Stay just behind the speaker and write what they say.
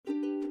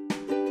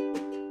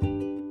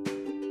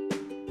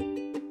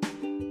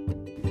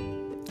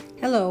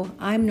Hello,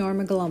 I'm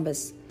Norma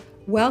Columbus.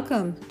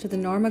 Welcome to the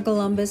Norma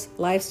Columbus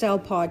Lifestyle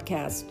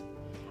Podcast,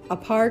 a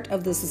part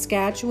of the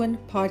Saskatchewan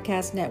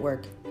Podcast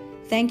Network.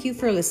 Thank you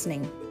for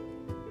listening.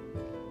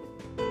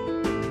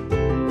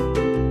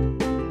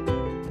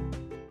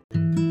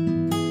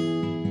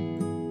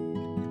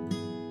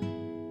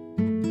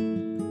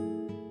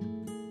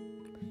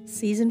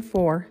 Season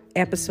 4,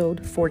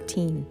 Episode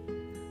 14,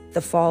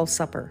 The Fall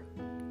Supper.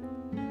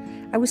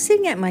 I was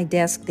sitting at my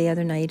desk the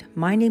other night,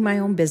 minding my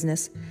own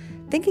business,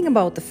 thinking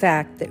about the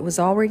fact that it was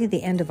already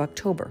the end of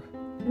October,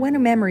 when a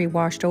memory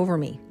washed over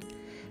me.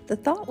 The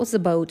thought was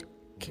about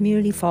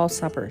community fall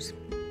suppers.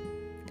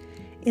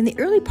 In the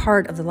early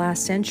part of the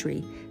last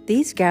century,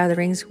 these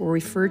gatherings were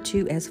referred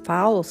to as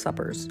fowl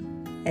suppers,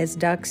 as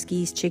ducks,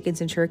 geese,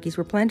 chickens, and turkeys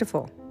were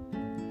plentiful.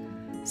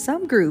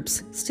 Some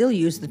groups still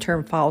use the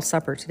term fowl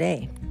supper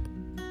today.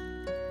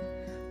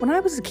 When I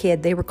was a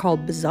kid, they were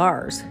called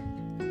bazaars,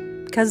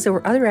 because there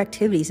were other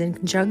activities in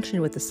conjunction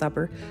with the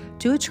supper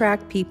to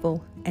attract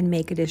people and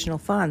make additional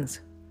funds.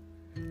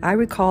 I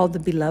recall the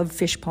beloved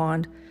fish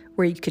pond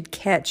where you could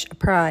catch a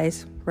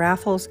prize,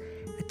 raffles,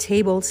 a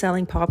table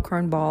selling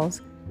popcorn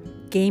balls,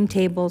 game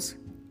tables,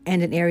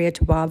 and an area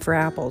to bob for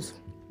apples.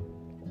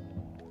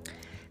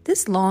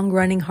 This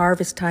long-running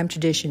harvest time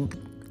tradition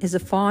is a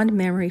fond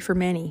memory for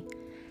many.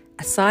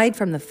 Aside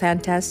from the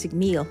fantastic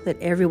meal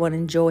that everyone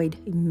enjoyed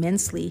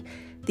immensely,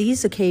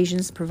 these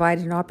occasions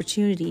provided an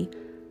opportunity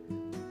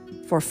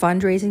for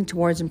fundraising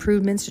towards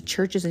improvements to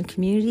churches and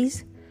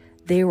communities.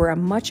 They were a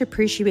much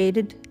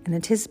appreciated and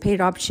anticipated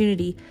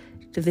opportunity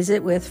to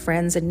visit with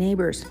friends and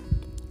neighbors.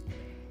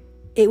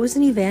 It was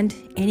an event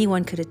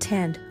anyone could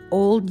attend,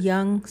 old,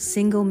 young,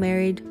 single,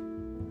 married,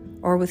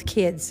 or with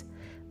kids.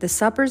 The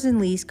suppers in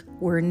Leask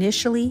were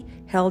initially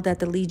held at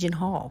the Legion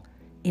Hall.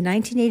 In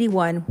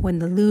 1981, when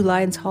the Lou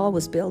Lyons Hall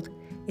was built,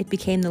 it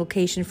became the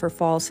location for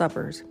fall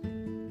suppers.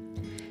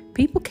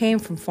 People came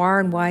from far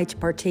and wide to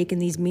partake in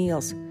these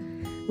meals.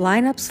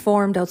 Lineups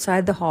formed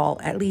outside the hall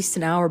at least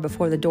an hour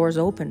before the doors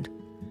opened.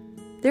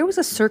 There was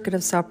a circuit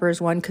of suppers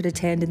one could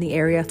attend in the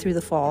area through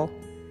the fall.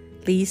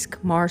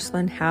 Leask,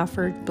 Marshland,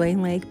 Hafford,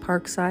 Blaine Lake,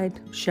 Parkside,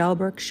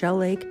 Shellbrook, Shell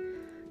Lake,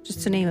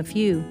 just to name a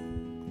few.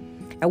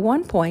 At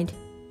one point,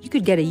 you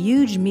could get a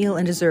huge meal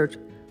and dessert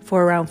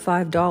for around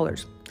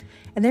 $5.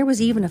 And there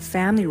was even a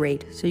family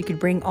rate, so you could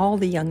bring all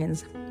the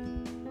youngins.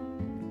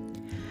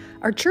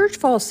 Our church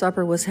fall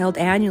supper was held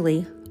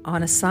annually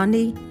on a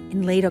Sunday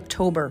in late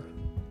October.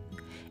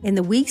 In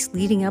the weeks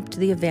leading up to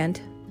the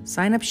event,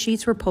 sign-up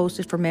sheets were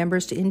posted for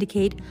members to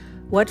indicate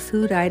what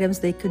food items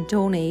they could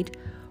donate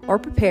or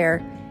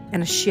prepare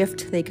and a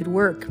shift they could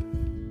work.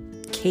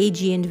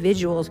 Cagey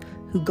individuals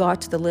who got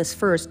to the list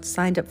first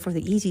signed up for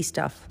the easy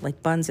stuff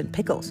like buns and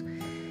pickles.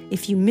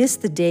 If you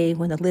missed the day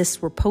when the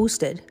lists were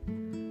posted,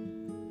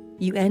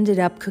 you ended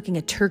up cooking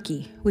a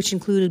turkey, which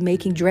included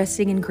making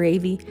dressing and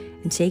gravy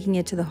and taking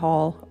it to the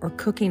hall, or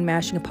cooking and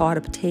mashing a pot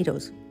of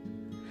potatoes.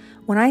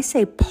 When I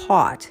say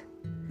pot,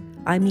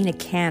 I mean a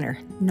canner,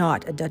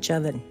 not a Dutch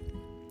oven.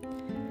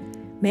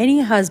 Many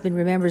a husband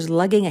remembers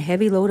lugging a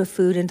heavy load of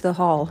food into the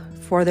hall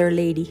for their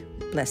lady,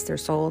 bless their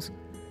souls.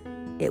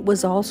 It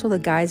was also the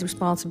guy's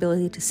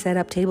responsibility to set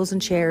up tables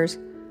and chairs.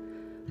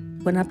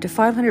 When up to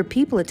 500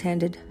 people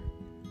attended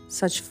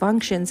such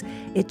functions,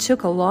 it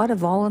took a lot of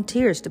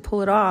volunteers to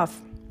pull it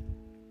off.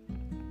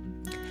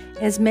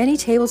 As many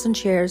tables and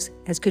chairs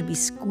as could be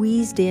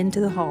squeezed into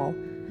the hall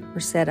were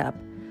set up.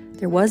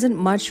 There wasn't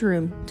much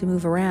room to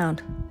move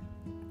around.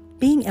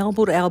 Being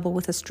elbow to elbow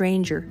with a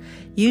stranger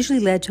usually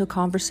led to a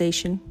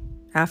conversation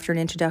after an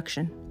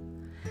introduction.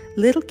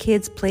 Little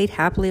kids played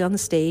happily on the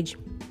stage.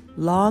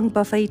 Long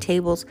buffet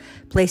tables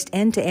placed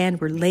end to end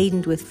were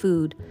laden with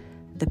food.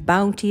 The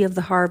bounty of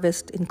the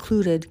harvest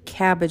included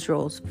cabbage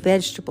rolls,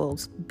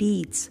 vegetables,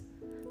 beets,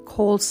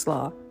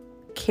 coleslaw,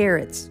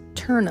 carrots,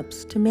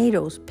 turnips,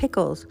 tomatoes,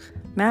 pickles,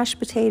 mashed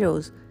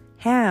potatoes,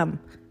 ham,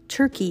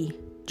 turkey,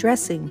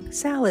 dressing,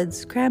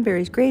 salads,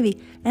 cranberries,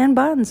 gravy, and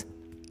buns.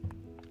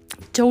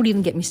 Don't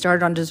even get me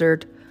started on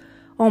dessert.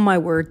 Oh my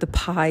word, the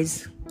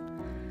pies.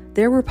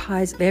 There were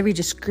pies of every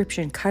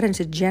description cut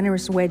into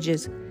generous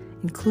wedges,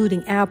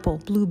 including apple,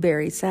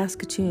 blueberry,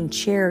 Saskatoon,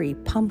 cherry,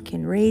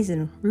 pumpkin,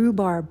 raisin,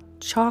 rhubarb,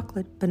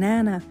 chocolate,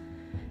 banana,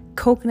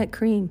 coconut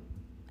cream,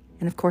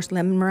 and of course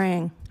lemon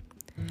meringue.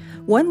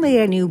 One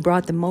lady I knew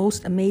brought the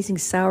most amazing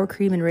sour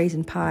cream and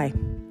raisin pie,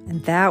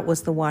 and that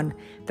was the one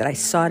that I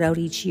sought out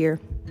each year.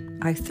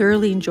 I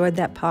thoroughly enjoyed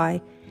that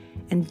pie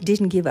and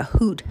didn't give a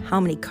hoot how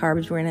many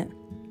carbs were in it.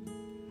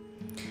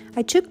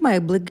 I took my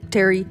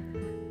obligatory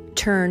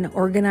turn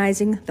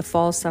organizing the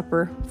fall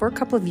supper for a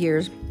couple of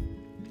years.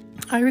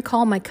 I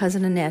recall my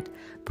cousin Annette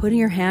putting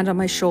her hand on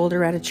my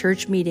shoulder at a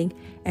church meeting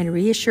and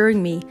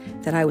reassuring me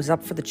that I was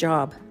up for the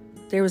job.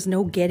 There was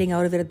no getting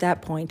out of it at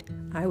that point.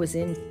 I was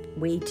in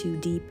way too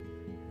deep.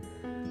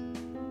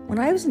 When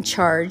I am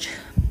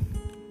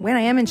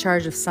in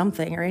charge of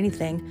something or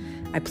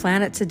anything, I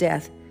plan it to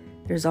death.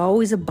 There's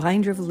always a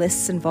binder of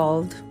lists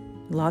involved,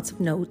 lots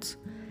of notes.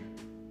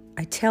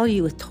 I tell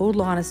you with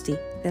total honesty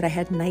that I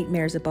had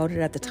nightmares about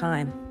it at the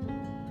time.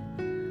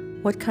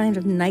 What kind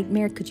of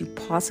nightmare could you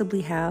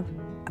possibly have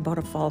about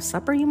a fall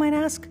supper, you might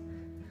ask?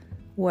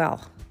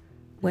 Well,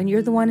 when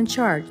you're the one in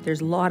charge,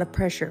 there's a lot of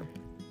pressure.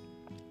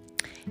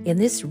 In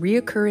this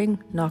reoccurring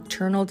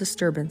nocturnal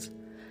disturbance,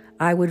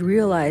 I would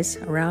realize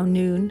around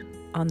noon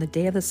on the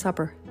day of the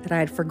supper that I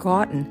had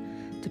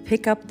forgotten to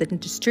pick up and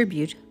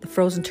distribute the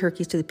frozen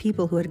turkeys to the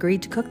people who had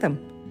agreed to cook them.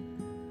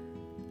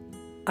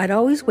 I'd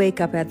always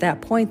wake up at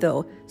that point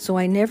though, so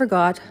I never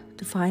got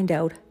to find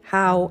out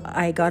how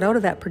I got out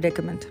of that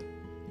predicament.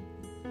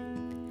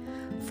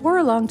 For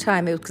a long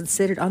time, it was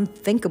considered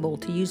unthinkable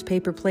to use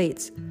paper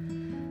plates.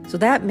 So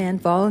that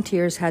meant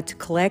volunteers had to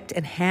collect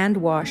and hand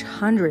wash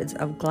hundreds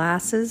of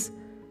glasses,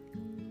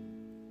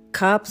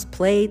 cups,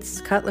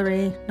 plates,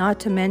 cutlery, not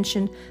to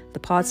mention the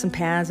pots and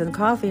pans and the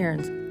coffee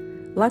urns.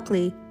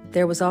 Luckily,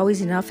 there was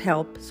always enough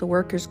help so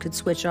workers could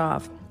switch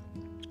off.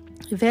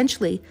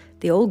 Eventually,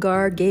 the old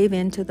guard gave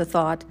in to the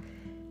thought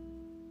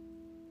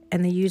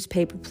and they used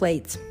paper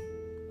plates.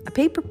 A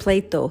paper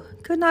plate, though,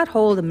 could not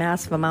hold a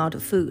massive amount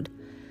of food,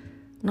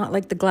 not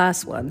like the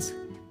glass ones.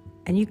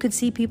 And you could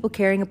see people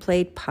carrying a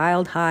plate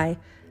piled high,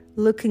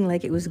 looking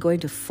like it was going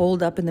to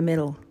fold up in the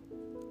middle.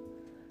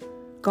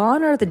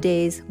 Gone are the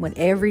days when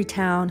every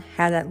town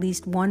had at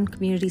least one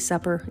community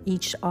supper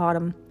each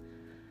autumn.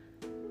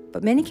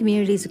 But many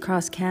communities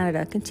across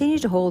Canada continue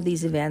to hold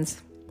these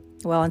events.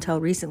 Well, until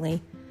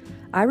recently,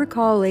 I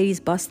recall ladies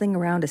bustling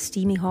around a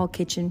steamy hall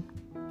kitchen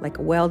like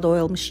a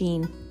well-oiled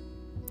machine,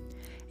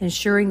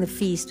 ensuring the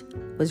feast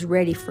was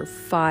ready for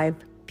 5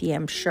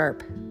 p.m.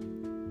 sharp.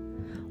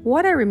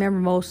 What I remember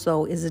most,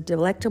 though, is the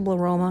delectable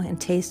aroma and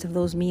taste of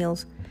those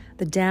meals,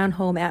 the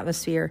down-home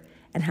atmosphere,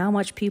 and how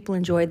much people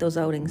enjoyed those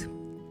outings.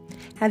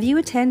 Have you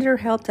attended or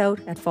helped out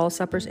at fall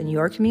suppers in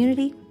your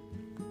community?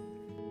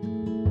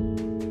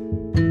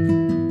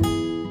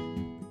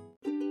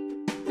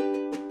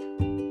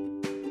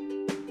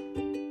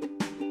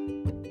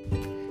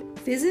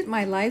 Visit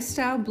my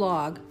lifestyle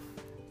blog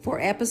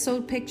for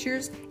episode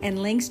pictures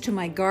and links to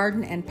my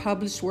garden and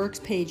published works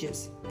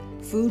pages,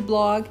 food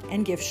blog,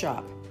 and gift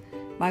shop.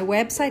 My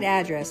website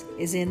address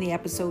is in the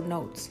episode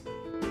notes.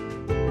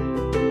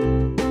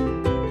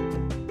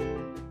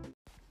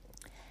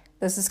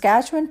 The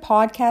Saskatchewan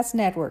Podcast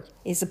Network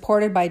is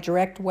supported by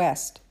Direct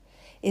West.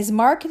 Is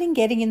marketing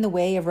getting in the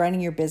way of running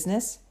your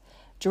business?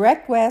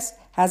 Direct West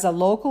has a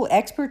local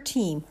expert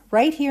team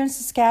right here in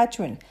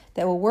Saskatchewan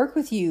that will work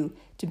with you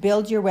to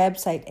build your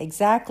website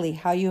exactly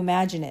how you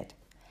imagine it.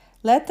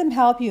 Let them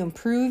help you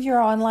improve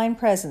your online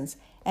presence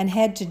and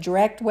head to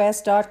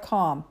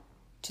directwest.com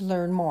to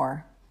learn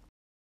more.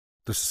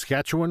 The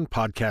Saskatchewan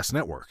Podcast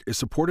Network is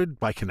supported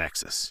by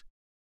Connexus.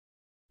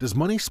 Does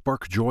money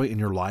spark joy in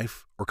your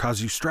life or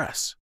cause you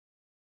stress?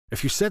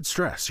 If you said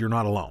stress, you're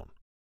not alone.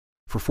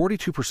 For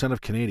 42%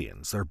 of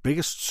Canadians, their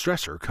biggest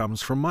stressor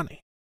comes from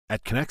money.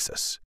 At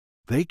Connexus,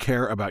 they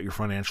care about your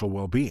financial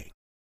well-being.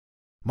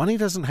 Money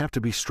doesn't have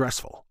to be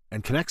stressful,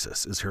 and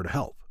Connexus is here to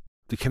help.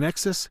 The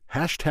Connexus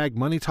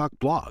 #MoneyTalk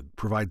blog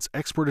provides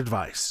expert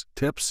advice,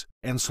 tips,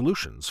 and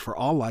solutions for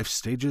all life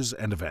stages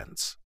and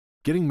events.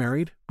 Getting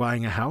married,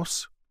 buying a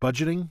house,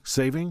 budgeting,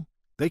 saving,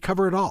 they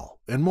cover it all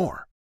and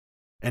more.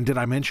 And did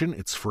I mention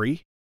it's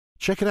free?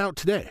 Check it out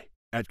today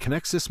at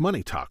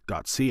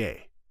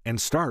connexusmoneytalk.ca and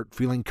start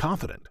feeling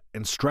confident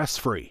and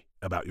stress-free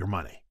about your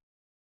money.